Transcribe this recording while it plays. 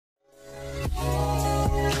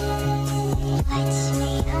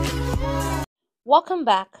Welcome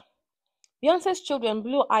back. Beyonce's children,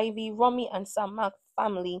 Blue Ivy, Rumi and Sir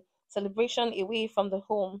family celebration away from the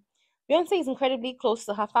home. Beyonce is incredibly close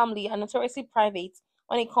to her family and notoriously private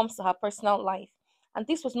when it comes to her personal life. And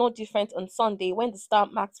this was no different on Sunday when the star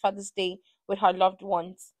marked Father's Day with her loved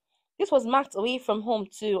ones. This was marked away from home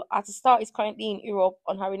too, as the star is currently in Europe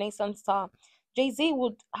on her Renaissance tour. Jay-Z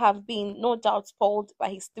would have been no doubt spoiled by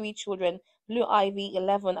his three children, Blue Ivy,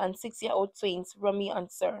 11, and 6-year-old twins, Rumi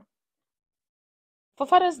and Sir. For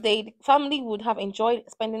Father's Day, the family would have enjoyed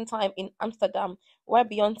spending time in Amsterdam, where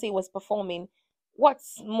Beyonce was performing.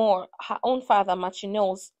 What's more, her own father,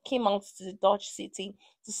 Martinez, came out to the Dutch city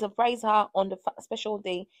to surprise her on the special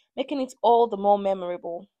day, making it all the more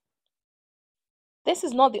memorable. This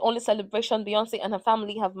is not the only celebration Beyonce and her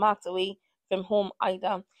family have marked away from home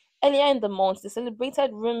either. Earlier in the month, they celebrated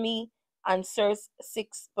Rumi and Sir's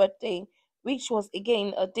sixth birthday, which was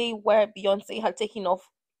again a day where Beyonce had taken off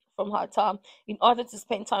from her tour in order to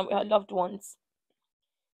spend time with her loved ones.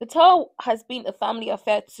 The tour has been a family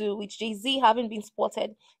affair too, with Jay-Z having been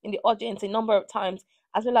spotted in the audience a number of times,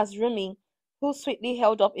 as well as Rumi, who sweetly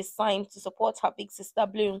held up a sign to support her big sister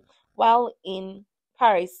Bloom while in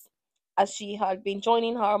Paris, as she had been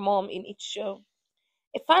joining her mom in each show.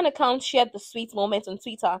 A fan account shared the sweet moment on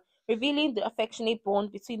Twitter, revealing the affectionate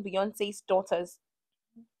bond between Beyonce's daughters.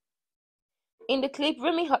 In the clip,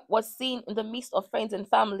 Remy was seen in the midst of friends and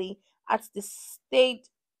family at the Stade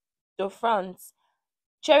de France,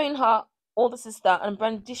 cheering her older sister and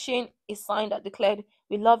brandishing a sign that declared,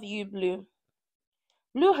 "We love you, Blue."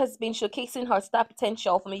 Blue has been showcasing her star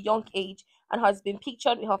potential from a young age and has been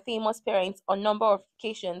pictured with her famous parents on a number of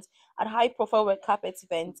occasions at high-profile red carpet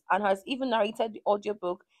events and has even narrated the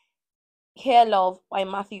audiobook Hair Love by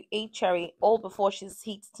Matthew A. Cherry, all before she's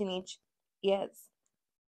hit teenage years.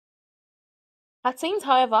 Her teens,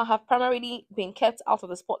 however, have primarily been kept out of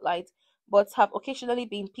the spotlight, but have occasionally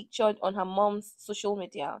been pictured on her mom's social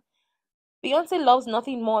media. Beyonce loves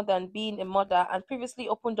nothing more than being a mother and previously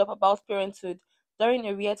opened up about parenthood during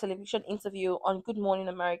a rare television interview on Good Morning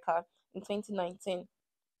America in 2019.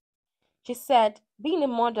 She said, "Being a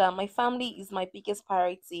mother, my family is my biggest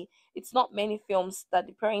priority. It's not many films that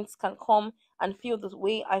the parents can come and feel the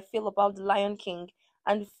way I feel about The Lion King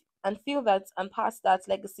and feel that and pass that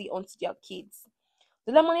legacy on to their kids."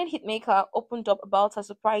 The Lemonade hitmaker opened up about her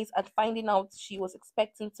surprise at finding out she was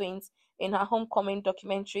expecting twins in her homecoming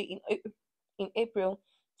documentary in April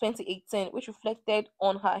 2018, which reflected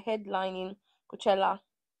on her headlining Coachella.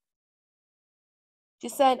 She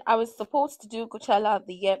said, "I was supposed to do Coachella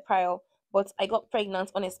the year prior, but I got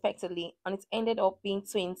pregnant unexpectedly, and it ended up being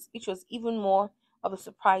twins, which was even more of a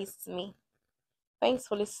surprise to me." Thanks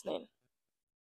for listening.